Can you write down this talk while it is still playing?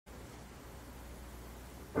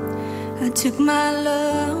I took my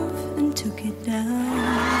love and took it down.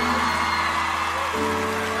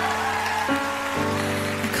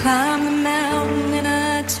 I climbed the mountain and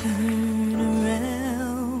I turned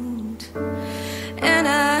around, and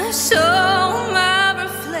I saw my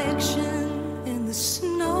reflection in the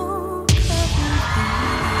snow-covered hills.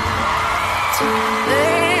 Till the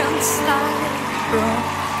landslide brought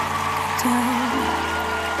down.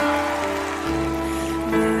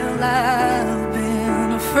 Well, I've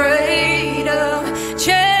been afraid of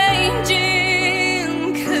changing,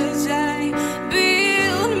 'cause I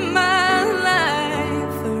built my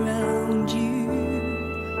life around you.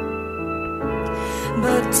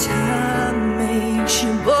 But time makes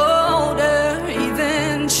you bolder,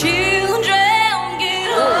 even children get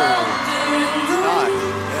older, and I'm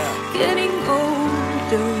getting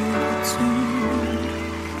older too.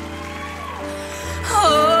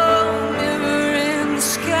 Oh, mirror in the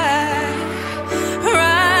sky,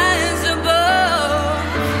 rise above,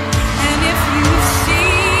 and if you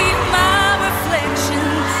see my reflection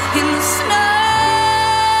in the snow-covered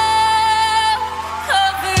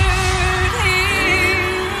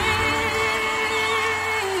hills,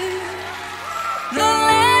 the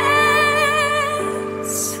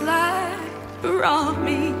landslide brought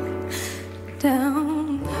me down.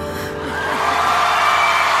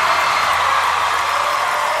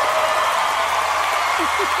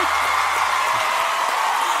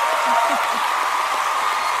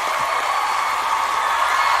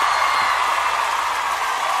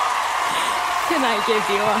 Can I give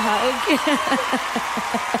you a hug?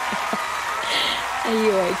 Are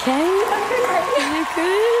you okay? Are you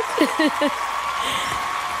good?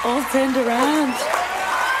 All turned around.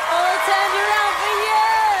 All turned around for you.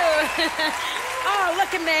 Oh,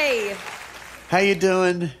 look at me. How you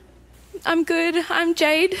doing? I'm good. I'm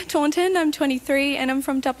Jade, Taunton. I'm 23 and I'm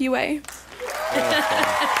from WA.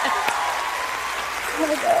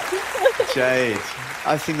 Jade,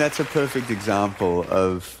 I think that's a perfect example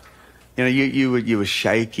of, you know, you were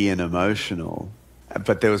shaky and emotional,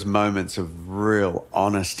 but there was moments of real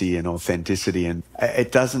honesty and authenticity, and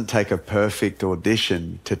it doesn't take a perfect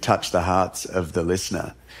audition to touch the hearts of the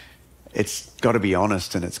listener. It's got to be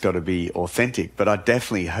honest and it's got to be authentic, but I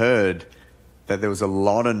definitely heard that there was a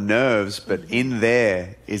lot of nerves, but in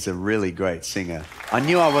there is a really great singer. I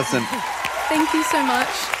knew I wasn't... Thank you so much.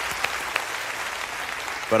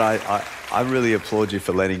 But I really applaud you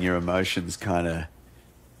for letting your emotions kind of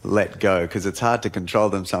let go, because it's hard to control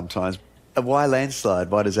them sometimes. Why Landslide?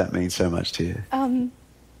 Why does that mean so much to you?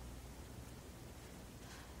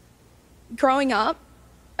 Growing up,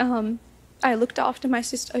 I looked after my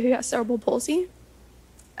sister who has cerebral palsy.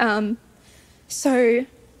 So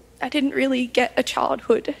I didn't really get a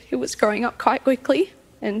childhood who was growing up quite quickly,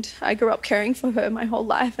 and I grew up caring for her my whole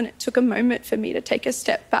life, and it took a moment for me to take a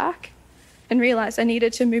step back and realize I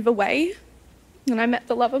needed to move away. And I met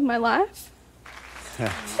the love of my life.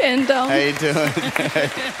 And how you doing?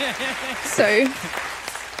 So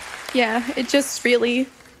yeah, it just really,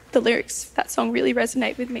 the lyrics, that song really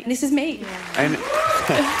resonate with me. This is me. Yeah. And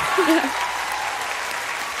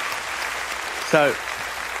so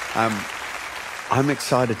I'm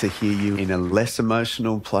excited to hear you in a less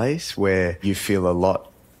emotional place where you feel a lot,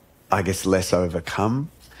 I guess, less overcome,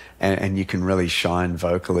 and you can really shine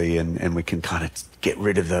vocally, and we can kind of get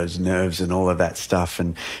rid of those nerves and all of that stuff,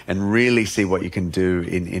 and really see what you can do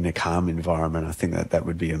in a calm environment. I think that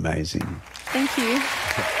would be amazing. Thank you.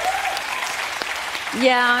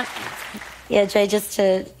 Yeah, Jay,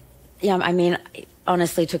 I mean, it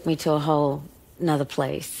honestly took me to a whole another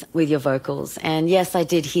place with your vocals. And yes, I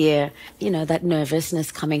did hear, that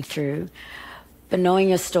nervousness coming through. But knowing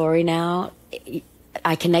your story now,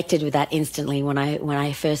 I connected with that instantly when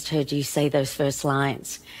I first heard you say those first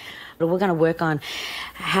lines. But we're going to work on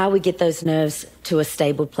how we get those nerves to a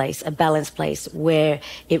stable place, a balanced place, where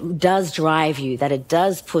it does drive you, that it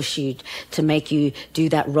does push you to make you do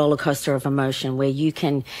that roller coaster of emotion, where you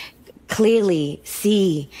can clearly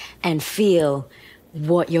see and feel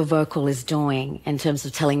what your vocal is doing in terms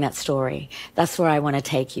of telling that story. That's where I want to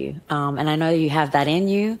take you. And I know you have that in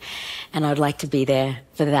you, and I'd like to be there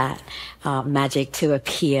for that magic to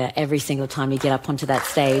appear every single time you get up onto that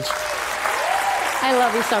stage. I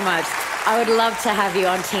love you so much. I would love to have you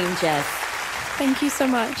on Team Jess. Thank you so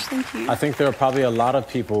much. Thank you. I think there are probably a lot of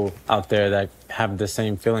people out there that have the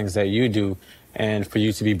same feelings that you do, and for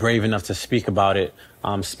you to be brave enough to speak about it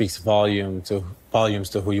speaks volumes to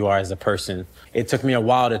who you are as a person. It took me a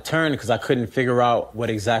while to turn because I couldn't figure out what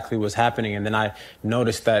exactly was happening, and then I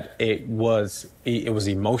noticed that it was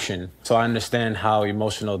emotion. So I understand how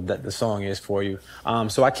emotional that the song is for you.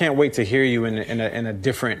 So I can't wait to hear you in a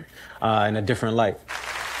different light.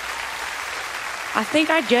 I think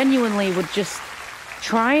I genuinely would just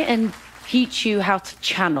try and teach you how to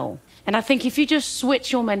channel. And I think if you just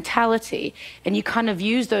switch your mentality and you kind of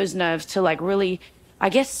use those nerves to like really, I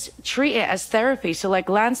guess, treat it as therapy. So like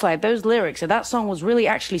Landslide, those lyrics, and that song was really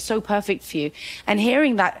actually so perfect for you. And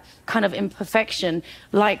hearing that kind of imperfection,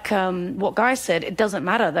 like what Guy said, it doesn't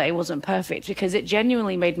matter that it wasn't perfect because it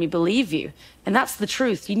genuinely made me believe you. And that's the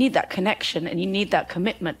truth. You need that connection and you need that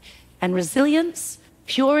commitment and resilience,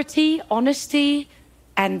 purity, honesty,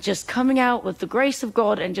 and just coming out with the grace of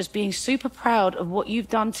God and just being super proud of what you've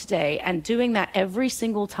done today and doing that every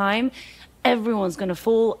single time. Everyone's going to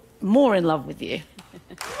fall more in love with you.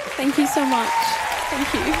 Thank you so much.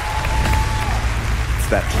 Thank you. It's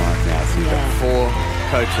that time now. So you've got 4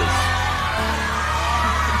 coaches.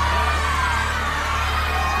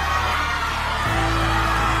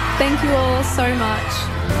 Thank you all so much.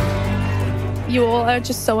 You all are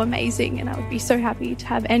just so amazing, and I would be so happy to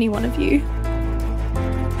have any one of you.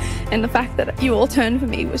 And the fact that you all turned for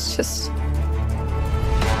me was just...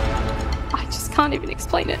 I just can't even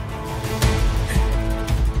explain it.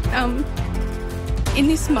 In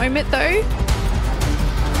this moment, though,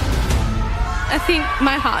 I think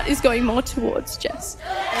my heart is going more towards Jess.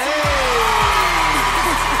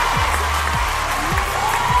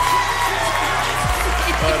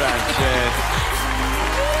 Well done, Jess.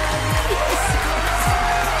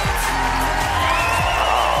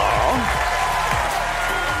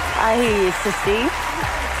 I hear you, sissy.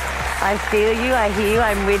 I feel you, I hear you,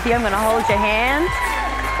 I'm with you, I'm going to hold your hand.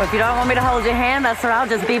 Or if you don't want me to hold your hand, that's all right, I'll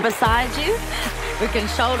just be beside you. We can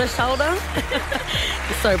shoulder, shoulder.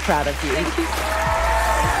 I'm so proud of you. Thank you.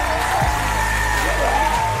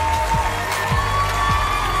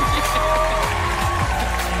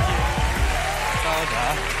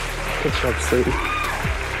 Good job, sweetie.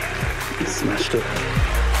 You smashed it.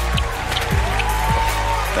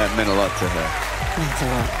 That meant a lot to her. Meant a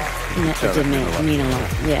lot. It did mean a lot,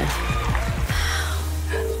 yeah.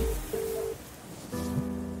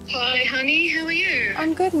 Hi, honey. How are you?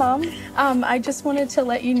 I'm good, Mum. I just wanted to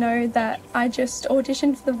let you know that I just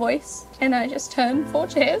auditioned for The Voice and I just turned 4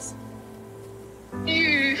 chairs.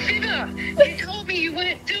 You fibber. You told me you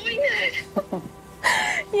weren't doing that.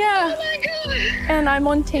 Yeah. Oh, my God. And I'm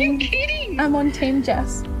on team... You're kidding. I'm on Team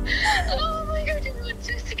Jess. Oh, my God. You're on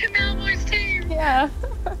Jessica Mauboy's team. Yeah.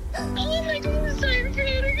 Oh, my God. I'm so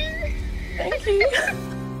proud of you. Thank you.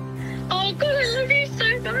 Oh, God. I love you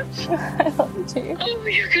so much. I love you too. Oh,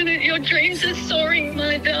 your dreams are soaring,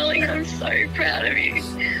 my darling. I'm so proud of you.